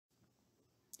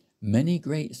Many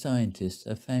great scientists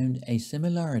have found a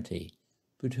similarity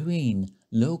between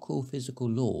local physical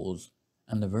laws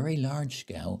and the very large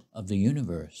scale of the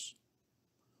universe.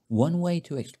 One way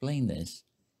to explain this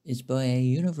is by a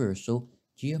universal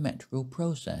geometrical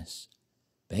process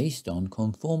based on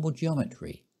conformal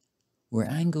geometry, where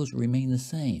angles remain the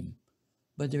same,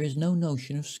 but there is no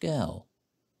notion of scale.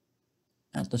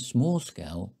 At the small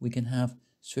scale, we can have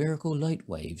spherical light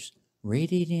waves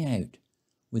radiating out,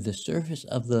 with the surface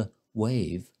of the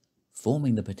wave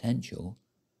forming the potential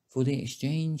for the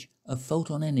exchange of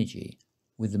photon energy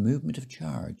with the movement of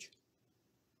charge.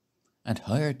 At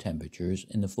higher temperatures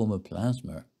in the form of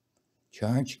plasma,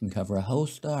 charge can cover a whole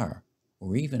star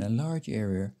or even a large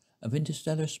area of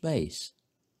interstellar space.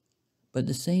 But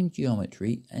the same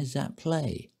geometry is at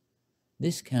play.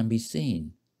 This can be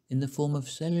seen in the form of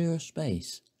cellular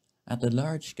space at the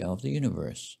large scale of the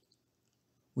universe.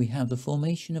 We have the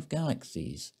formation of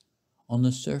galaxies on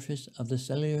the surface of the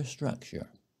cellular structure.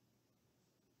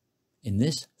 In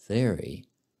this theory,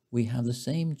 we have the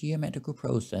same geometrical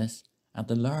process at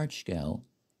the large scale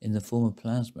in the form of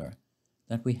plasma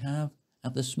that we have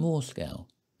at the small scale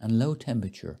and low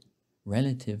temperature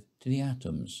relative to the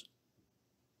atoms.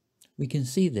 We can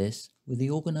see this with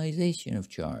the organization of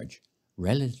charge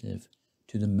relative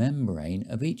to the membrane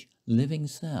of each living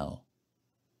cell.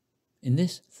 In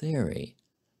this theory,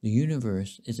 the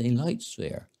universe is a light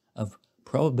sphere of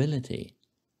probability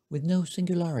with no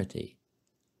singularity,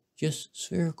 just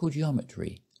spherical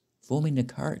geometry forming the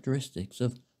characteristics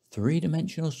of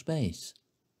three-dimensional space,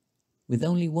 with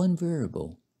only one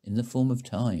variable in the form of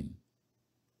time.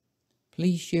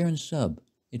 Please share and sub,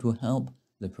 it will help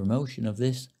the promotion of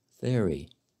this theory.